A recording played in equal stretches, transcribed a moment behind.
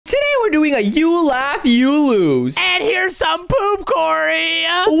doing a you laugh, you lose. And here's some poop, Kory.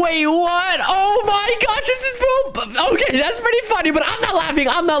 Wait, what? Oh my gosh, this is poop. Okay, that's pretty funny, but I'm not laughing.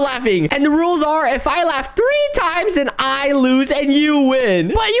 I'm not laughing. And the rules are, if I laugh 3 times, then I lose and you win.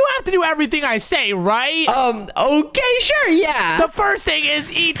 But you have to do everything I say, right? Okay, sure, yeah. The first thing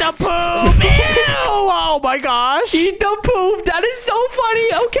is eat the poop. Ew! Oh my gosh. Eat the poop. That is so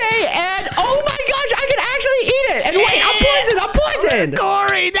funny. Okay, and oh my gosh, I can actually eat it. And wait, I'm poisoned. I'm poisoned.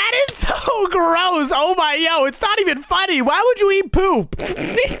 Kory, that is so gross. Oh my, yo, it's not even funny. Why would you eat poop?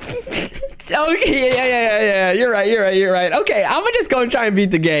 Okay, yeah. You're right. Okay, I'm gonna just go and try and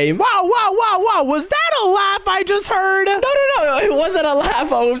beat the game. Wow. Was that a laugh I just heard? No. It wasn't a laugh,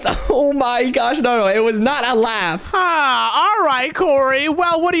 Ohms. Oh my gosh, no. It was not a laugh. All right, Kory.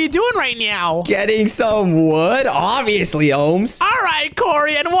 Well, what are you doing right now? Getting some wood, obviously, Ohms. All right,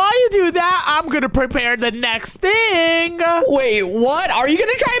 Kory. And while you do that, I'm gonna prepare the next thing. Wait, what? Are you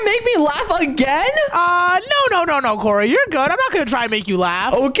gonna try and make me laugh again? No, Kory. You're good. I'm not gonna try and make you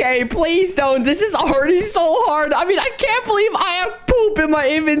laugh. Okay, please don't. This is already so hard. I mean, I can't believe I have poop in my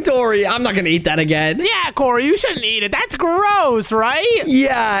inventory. I'm not gonna eat that again. Yeah, Kory, you shouldn't eat it. That's gross, right?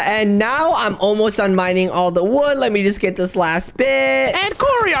 Yeah, and now I'm almost done mining all the wood. Let me just get this last bit. And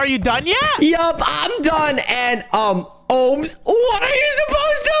Kory, are you done yet? Yup, I'm done. And, Ohms, what are you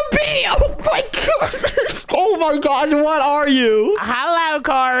supposed to be? Oh my god. Oh my god, what are you? Hello,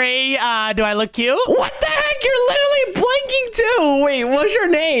 Kory. Do I look cute? What the heck? You're literally blinking too. Wait, what's your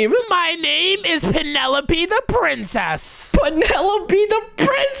name? My name is Penelope the Princess. Penelope the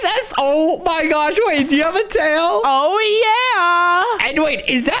Princess? Oh my gosh, wait, do you have a tail? Oh, yeah. And wait,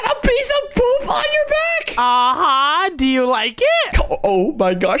 is that a piece of poop on your back? Uh-huh. Do you like it? Oh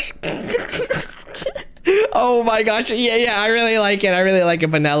my gosh. Oh my gosh, yeah, I really like it. I really like it,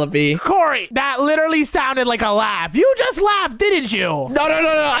 Penelope. Kory, that literally sounded like a laugh. You just laughed, didn't you? No,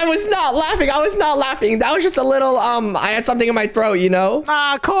 I was not laughing. That was just a little, I had something in my throat, you know?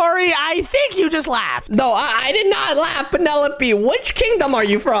 Kory, I think you just laughed. No, I did not laugh, Penelope. Which kingdom are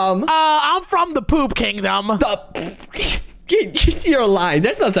you from? I'm from the Poop Kingdom. You're lying.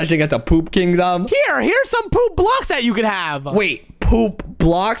 There's no such thing as a poop kingdom. Here's some poop blocks that you could have. Wait, poop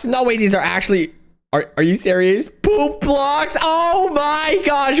blocks? No, wait, these are actually... Are you serious? Poop blocks? Oh my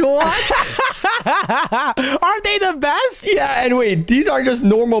gosh, what? Aren't they the best? Yeah, and wait, these are just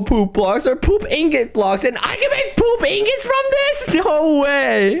normal poop blocks. They're poop ingot blocks, and I can make poop ingots from this? No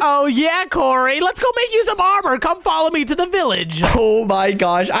way. Oh yeah, Kory. Let's go make you some armor. Come follow me to the village. Oh my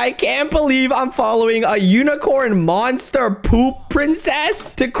gosh, I can't believe I'm following a unicorn monster poop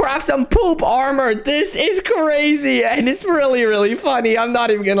princess to craft some poop armor. This is crazy, and it's really, really funny. I'm not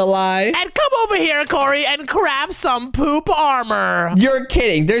even gonna lie. And come over here, Kory, and craft some poop armor. You're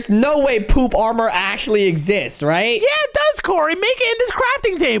kidding. There's no way poop armor actually exists, right? Yeah, it does, Kory. Make it in this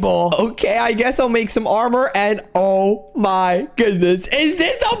crafting table. Okay, I guess I'll make some armor, and oh my goodness. Is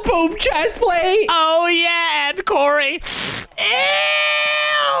this a poop chest plate? Oh, yeah, and Kory.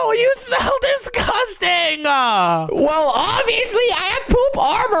 Ew, you smell disgusting. Well, obviously, I have poop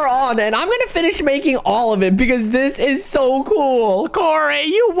armor on, and I'm gonna finish making all of it because this is so cool. Kory,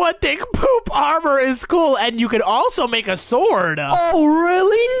 you would think poop armor is cool, and you could also make a sword. Oh,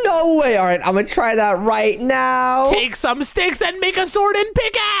 really? No way. All right, I'm gonna try that right now. Take some sticks and make a sword and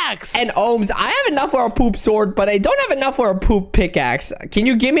pickaxe. And Ohms, I have enough for a poop sword, but I don't have enough for a poop pickaxe. Can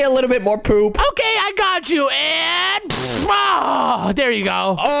you give me a little bit more poop? Okay, I got you. And oh, there you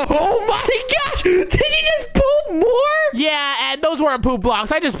go. Oh my gosh! Did you just poop more? Yeah, and those weren't poop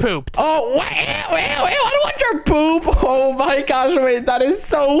blocks. I just pooped. Oh, wait, I don't want your poop. Oh my gosh, wait, that is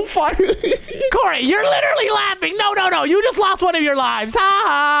so funny. Kory, you're literally laughing. No. You just lost one of your lives. Ha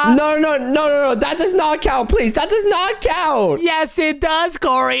ha. No. That does not count, please. That does not count. Yes, it does,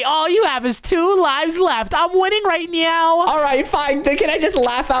 Kory. All you have is 2 lives left. I'm winning right now. All right, fine. Then can I just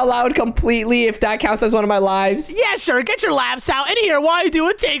laugh out loud completely if that counts as one of my lives? Yeah, sure. Get your laughs out. And here, while you do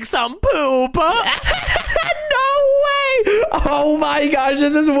it, take some poop. No way. Oh my gosh,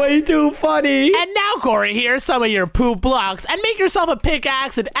 this is way too funny. And now, Kory, here's some of your poop blocks. And make yourself a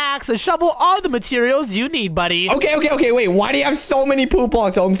pickaxe, an axe, a shovel, all the materials you need, buddy. Okay, wait. Why do you have so many poop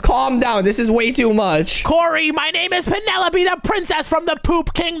blocks, Ohms? Calm down. This is way too much. Kory, my name is Penelope the Princess from the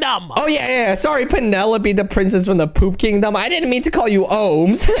Poop Kingdom. Oh, yeah. Sorry, Penelope the Princess from the Poop Kingdom. I didn't mean to call you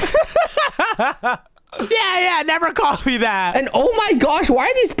Ohms. Yeah, never call me that. And oh my gosh, why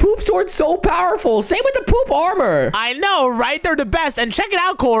are these poop swords so powerful? Same with the poop armor. I know, right? They're the best. And check it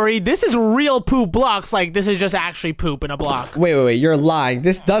out, Kory. This is real poop blocks. Like, this is just actually poop in a block. Wait. You're lying.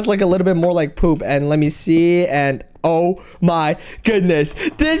 This does look a little bit more like poop. And let me see. And oh my goodness.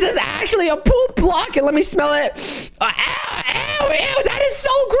 This is actually a poop block. And let me smell it. Ew, that is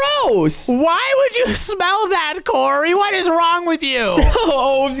so gross. Why would you smell that, Kory? What is wrong with you?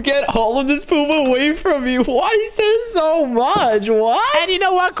 Holmes, get all of this poop away from me. Why is there so much? What? And you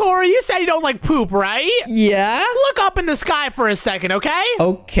know what, Kory? You said you don't like poop, right? Yeah? Look up in the sky for a second, okay?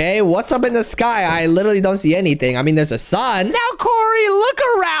 Okay, what's up in the sky? I literally don't see anything. I mean, there's a sun. Now, Kory, look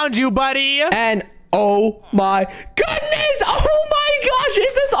around you, buddy. And oh my goodness! Oh my gosh!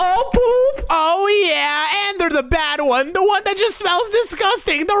 Is this all poop? Oh yeah, and they're the bad one. The one that just smells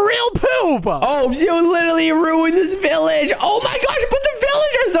disgusting. The real poop. Oh, you literally ruined this village. Oh my gosh, but the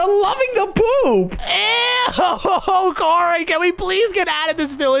villagers, they're loving the poop. Ew, Kory, can we please get out of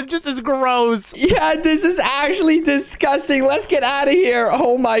this village? This is gross. Yeah, this is actually disgusting. Let's get out of here.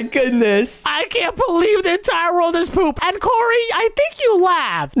 Oh my goodness. I can't believe the entire world is poop. And Kory, I think you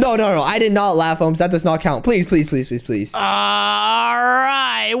laughed. No, I did not laugh, Holmes. That does not count. Please. All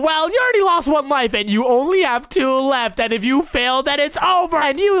right. Well, you already lost one life and you only have 2 left. And if you fail, then it's over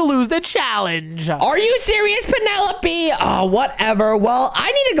and you lose the challenge. Are you serious, Penelope? Oh, whatever. Well,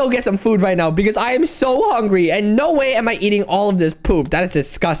 I need to go get some food right now because I am so hungry and no way am I eating all of this poop. That is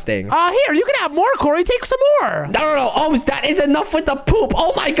disgusting. Here, you can have more, Kory. Take some more. No. Holmes, that is enough with the poop.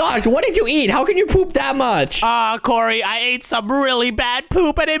 Oh my gosh, what did you eat? How can you poop that much? Kory, I ate some really bad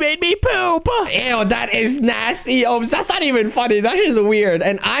poop and it made me poop. Ew, that is nasty, Holmes. That's not even funny. That is weird.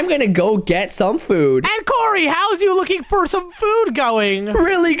 And I'm gonna go get some food. And Kory, how's you looking for some food going?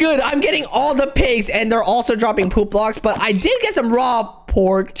 Really good. I'm getting all the pigs and they're also dropping poop blocks, but I did get some raw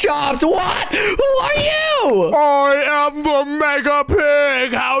pork chops. What? Who are you? I am the Mega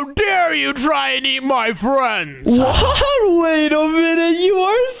Pig. How dare you try and eat my friends? What? Wait a minute. You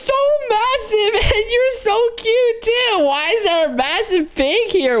are so massive and you're so cute too. Why is there a massive pig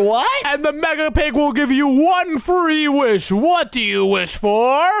here? What? And the Mega Pig will give you 1 free wish. What do you wish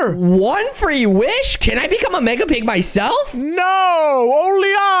for? 1 free wish? Can I become a Mega Pig myself? No, only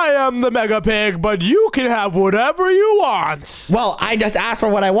I am the Mega Pig, but you can have whatever you want. Well, I just asked for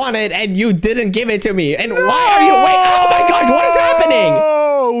what I wanted and you didn't give it to me. And why are you? Wait, oh my gosh, what is happening?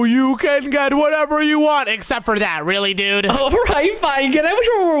 Oh, you can get whatever you want except for that, really, dude? All right, fine. Can I wish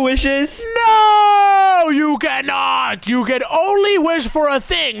for more wishes? No, you cannot. You can only wish for a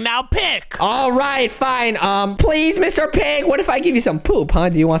thing. Now pick. All right, fine. Please, Mr. Pig, what if I give you some poop, huh?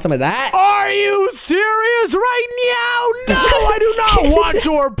 Do you want some of that? Are you serious right now? No, I do not want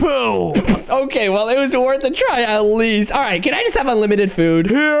your poop. Okay, well, it was worth a try at least. All right, can I just have unlimited food?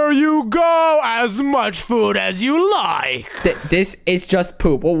 Here you go. As much food as you like. This is just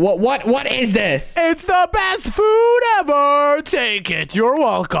poop. What is this? It's the best food ever. Take it. You're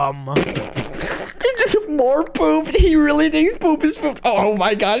welcome. More poop. He really thinks poop is food. Oh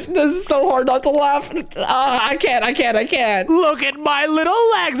my gosh, this is so hard not to laugh. I can't. Look at my little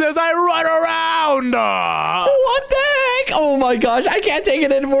legs as I run around. What the heck? Oh my gosh, I can't take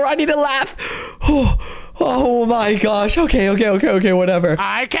it anymore. I need to laugh. Oh my gosh. Okay, whatever.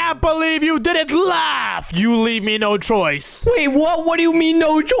 I can't believe you didn't laugh. You leave me no choice. Wait, what? What do you mean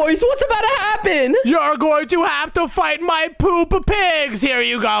no choice? What's about to happen? You're going to have to fight my poop pigs. Here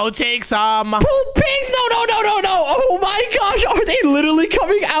you go. Take some. Poop pigs? No. Oh my gosh. Are they literally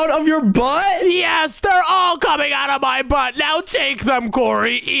coming out of your butt? Yes, they're all coming out of my butt. Now take them,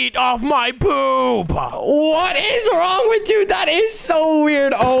 Kory. Eat off my poop. What is wrong with you? That is so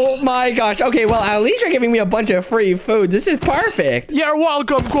weird. Oh my gosh. Okay, well, at least you're giving me a bunch of free food. This is perfect. You're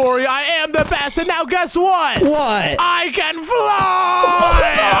welcome, Kory. I am the best. And now guess what? What? I can fly.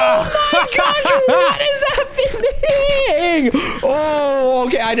 Oh my gosh. What is happening? Oh,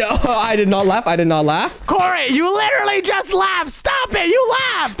 okay. I did not laugh. Kory, you literally just laughed. Stop it. You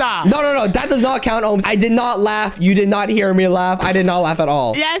laughed. No. That does not count, Holmes. I did not laugh. You did not hear me laugh. I did not laugh at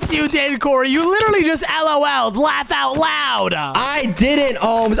all. Yes, you did, Kory. You literally just LOL'd. Laugh out loud. I didn't,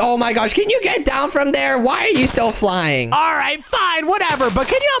 Holmes. Oh my gosh. Can you get down from there? Why are you still flying? All right, fine, whatever. But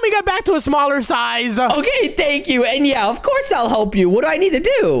can you help me get back to a smaller size? Okay, thank you. And yeah, of course I'll help you. What do I need to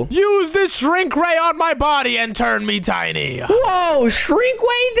do? Use this shrink ray on my body and turn me tiny. Whoa, shrink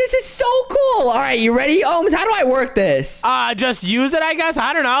ray? This is so cool. All right, you ready, Holmes? How do I work this? Just use it, I guess.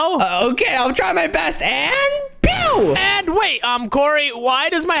 I don't know. Okay, I'll try my best. And pew! And wait, Kory, why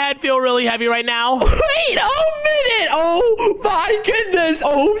does my head feel really heavy right now? Wait a minute! Oh my goodness!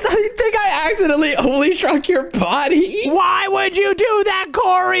 Oops, I think I accidentally only shrunk your body. Why would you do that,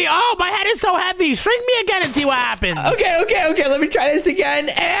 Kory? Oh, my head is so heavy. Shrink me again and see what happens. Okay. Let me try this again.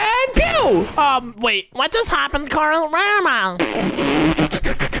 And pew! Wait, what just happened, Carl?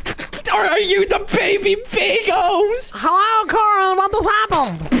 Are you the baby pig, Holmes? Hello, Carl. What just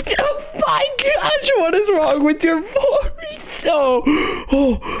happened? Oh my gosh, what is wrong with your voice? Try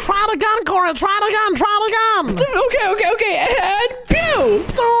it again, Kory. Try it again. Okay. And pew!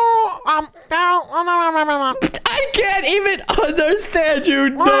 So, I can't even understand you.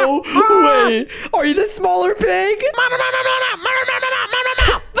 No way. Are you the smaller pig?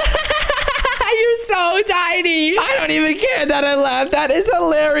 You're so tiny. I don't even care that I laughed. That is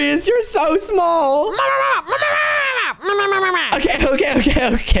hilarious. You're so small.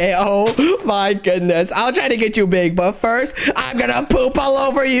 Okay. Oh my goodness. I'll try to get you big, but first, I'm gonna poop all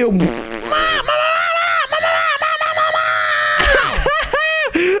over you.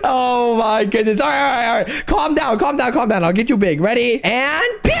 Oh my goodness. All right. Calm down. I'll get you big. Ready?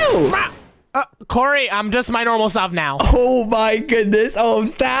 And pew! Kory, I'm just my normal self now. Oh my goodness,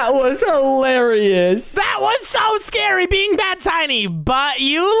 Ohms, that was hilarious. That was so scary being that tiny, but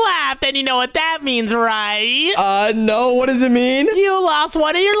you laughed and you know what that means, right? No, what does it mean? You lost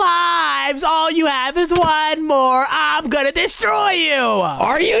one of your lives. All you have is one more. I'm gonna destroy you.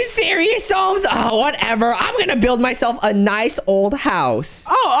 Are you serious, Ohms? Oh, whatever. I'm gonna build myself a nice old house.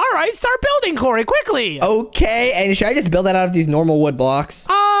 Oh, all right. Start building, Kory, quickly. Okay, and should I just build that out of these normal wood blocks?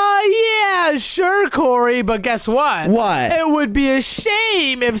 Yeah, sure, Kory, but guess what? What? It would be a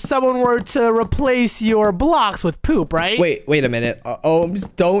shame if someone were to replace your blocks with poop, right? Wait a minute.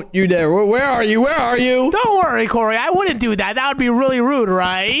 Ohms, don't you dare. Where are you? Don't worry, Kory. I wouldn't do that. That would be really rude,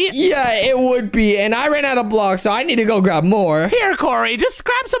 right? Yeah, it would be, and I ran out of blocks, so I need to go grab more. Here, Kory, just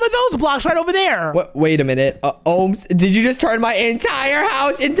grab some of those blocks right over there. Wait a minute. Ohms, did you just turn my entire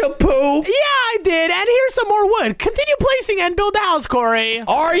house into poop? Yeah, I did, and here's some more wood. Continue placing and build the house, Kory.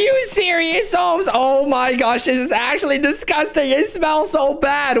 Are you serious, Ohms? Oh my gosh, this is actually disgusting. It smells so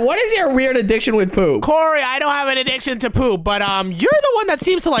bad. What is your weird addiction with poop? Kory, I don't have an addiction to poop, but you're the one that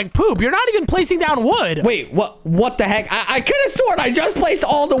seems to like poop. You're not even placing down wood. Wait, what the heck? I could have sworn I just placed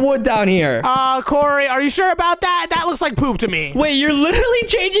all the wood down here. Kory, are you sure about that? That looks like poop to me. Wait, you're literally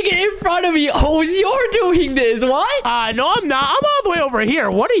changing it in front of me. Oh, you're doing this. What? No, I'm not. I'm all the way over here.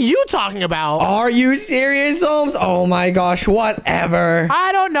 What are you talking about? Are you serious, Ohms? Oh my gosh, whatever.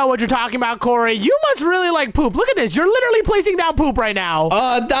 I don't know what you're talking about, Kory. You must really like poop. Look at this. You're literally placing down poop right now.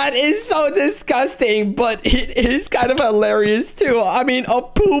 That is so disgusting, but it is kind of hilarious too. I mean, a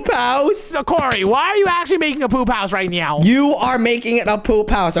poop house. So, Kory, why are you actually making a poop house right now? You are making it a poop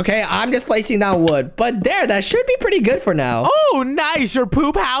house, okay? I'm just placing down wood. But there, that should be pretty good for now. Oh, nice. Your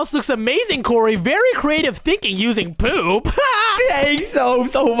poop house looks amazing, Kory. Very creative thinking using poop. Thanks,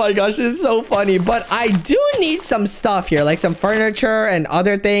 Ohms. Oh my gosh, this is so funny. But I do need some stuff here, like some furniture and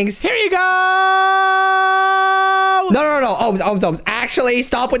other things. Here you go. No. Ohms. Actually,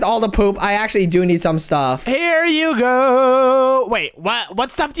 stop with all the poop. I actually do need some stuff. Here you go. Wait,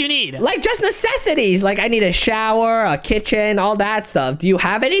 what stuff do you need? Like just necessities. Like I need a shower, a kitchen, all that stuff. Do you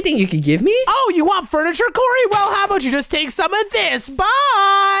have anything you could give me? Oh, you want furniture, Kory? Well, how about you just take some of this?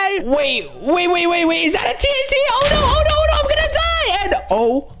 Bye. Wait. Is that a TNT? Oh no, I'm gonna die. And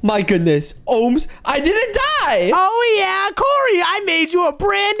oh my goodness, Ohms, I didn't die. Oh yeah, Kory, I made you a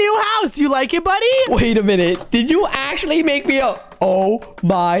brand new house. Do you like it, buddy? Wait a minute. Did you actually make me a... Oh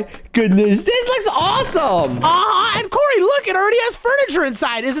my goodness. This looks awesome. And Kory, look, it already has furniture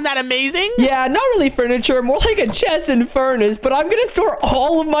inside. Isn't that amazing? Yeah, not really furniture, more like a chest and furnace, but I'm gonna store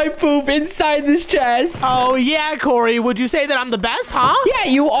all of my poop inside this chest. Oh yeah, Kory, would you say that I'm the best, huh? Yeah,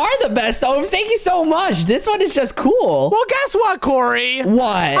 you are the best, Ohms. Thank you so much. This one is just cool. Well, guess what, Kory? What?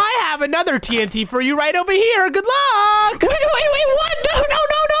 I have another TNT for you right over here. Good luck. Wait, what? No.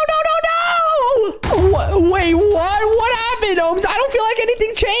 Wait, what happened, Ohms? I don't feel like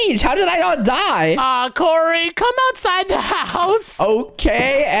anything changed. How did I not die? Kory, come outside the house.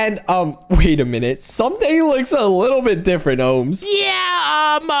 Okay, and, wait a minute. Something looks a little bit different, Ohms.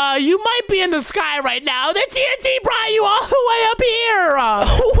 Yeah, you might be in the sky right now. The TNT brought you all the way up here.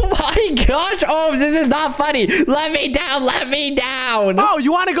 Oh my gosh, Ohms, this is not funny. Let me down. Oh,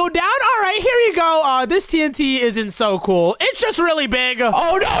 you want to go down? All right, here you go. This TNT isn't so cool. It's just really big. Oh, no.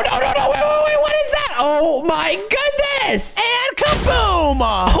 Wait, what is that? Oh my goodness. And kaboom.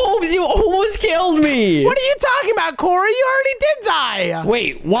 Ohms, you almost killed me. What are you talking about, Kory? You already did die.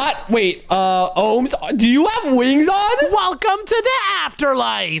 Wait, what? Ohms, do you have wings on? Welcome to the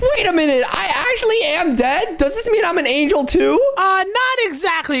afterlife. Wait a minute, I actually am dead? Does this mean I'm an angel too? Not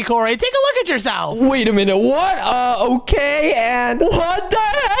exactly, Kory. Take a look at yourself. Wait a minute, what? Okay, and what the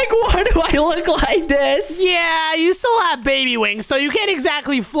heck? Why do I look like this? Yeah, you still have baby wings, so you can't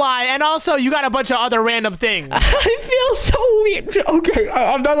exactly fly, and also you got a bunch of other random things. I feel so weird. Okay,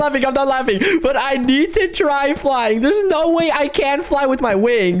 I'm done laughing, but I need to try flying. There's no way I can fly with my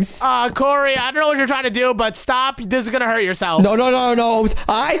wings. Kory, I don't know what you're trying to do, but stop. This is gonna hurt yourself. No, Ohms.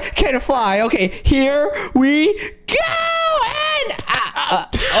 I can fly. Okay, here we go, and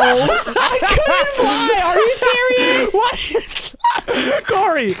Ohms, I couldn't fly. Are you serious? What?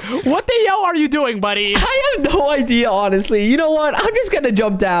 Kory, what the hell are you doing, buddy? I have no idea, honestly. You know what? I'm just gonna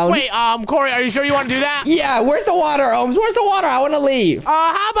jump down. Wait, Kory, are you sure you want to do that? Yeah, where's the water, Ohms? Where's the water? I want to leave.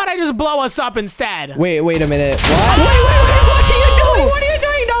 How about I just blow us up instead? Wait a minute. What? Wait, what are you doing? What are you doing?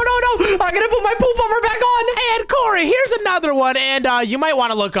 No. I'm gonna put my poop armor back on. And Kory, here's another one, and you might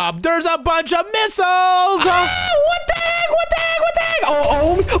want to look up. There's a bunch of missiles. What the heck?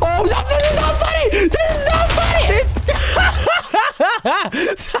 Oh, Ohms, this is not funny. This is not funny.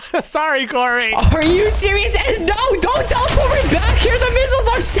 Sorry, Kory. Are you serious? And no, don't teleport me back here. The missiles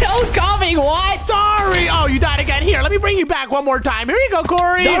are still coming. What? Sorry. Oh, you died again. Here, let me bring you back one more time. Here you go,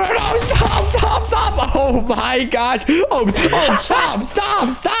 Kory. No, stop. Oh, my gosh. Oh, stop.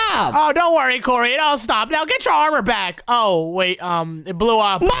 Oh, don't worry, Kory. It'll stop. Now get your armor back. Oh, wait. It blew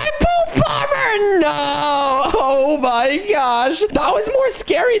up. My poop armor. No. Oh, my gosh. That was more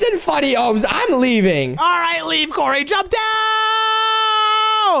scary than funny, Ohms. I'm leaving. All right, leave, Kory. Jump down.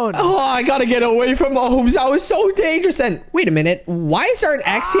 Oh, I gotta get away from Ohms. That was so dangerous. And wait a minute. Why is there an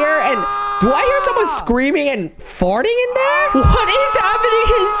X here? And do I hear someone screaming and farting in there? What is happening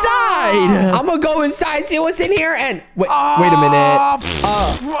inside? I'm gonna go inside, see what's in here. And wait a minute.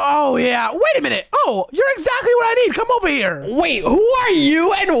 Oh, yeah. Wait a minute. Oh, you're exactly what I need. Come over here. Wait, who are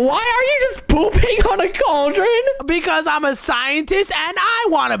you? And why are you just pooping on a cauldron? Because I'm a scientist and I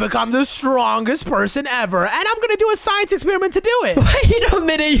want to become the strongest person ever. And I'm gonna do a science experiment to do it. Wait a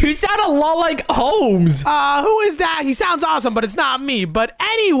minute. You sound a lot like Ohms. Who is that? He sounds awesome, but it's not me. But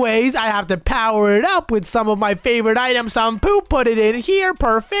anyways, I have to power it up with some of my favorite items. Some poop, put it in here.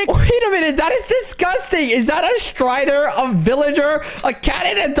 Perfect. Wait a minute. That is disgusting. Is that a strider, a villager, a cat,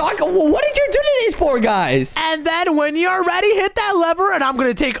 and a dog? What did you do to these poor guys? And then when you're ready, hit that lever, and I'm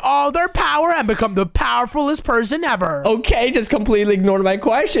going to take all their power and become the powerfulest person ever. Okay, just completely ignored my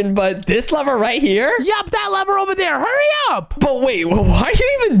question, but this lever right here? Yup, that lever over there. Hurry up. But wait, why are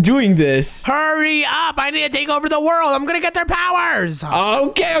you even doing this? Hurry up. I need to take over the world. I'm going to get their powers.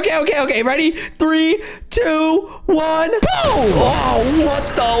 Okay. Ready? 3, 2, 1. Boom!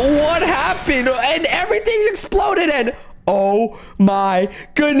 Oh, what happened? And everything's exploded and oh my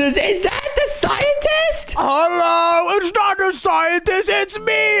goodness, is that the scientist? Hello, it's not the scientist, it's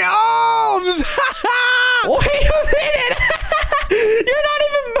me, Ohms! Wait a minute! You're not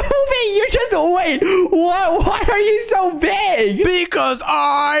even moving, you're just, wait, why are you so big? Because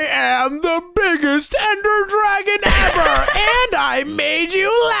I am the biggest Ender Dragon ever, and I made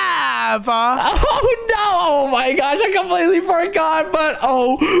you laugh! Oh no, oh my gosh, I completely forgot, but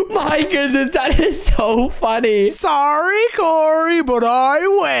oh my goodness, that is so funny. Sorry, Kory, but I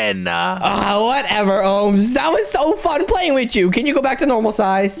win. Whatever, Ohms. That was so fun playing with you. Can you go back to normal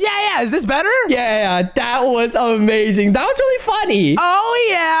size? Yeah. Is this better? Yeah. That was amazing. That was really funny. Oh,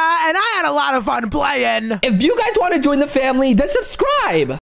 yeah. And I had a lot of fun playing. If you guys want to join the family, then subscribe.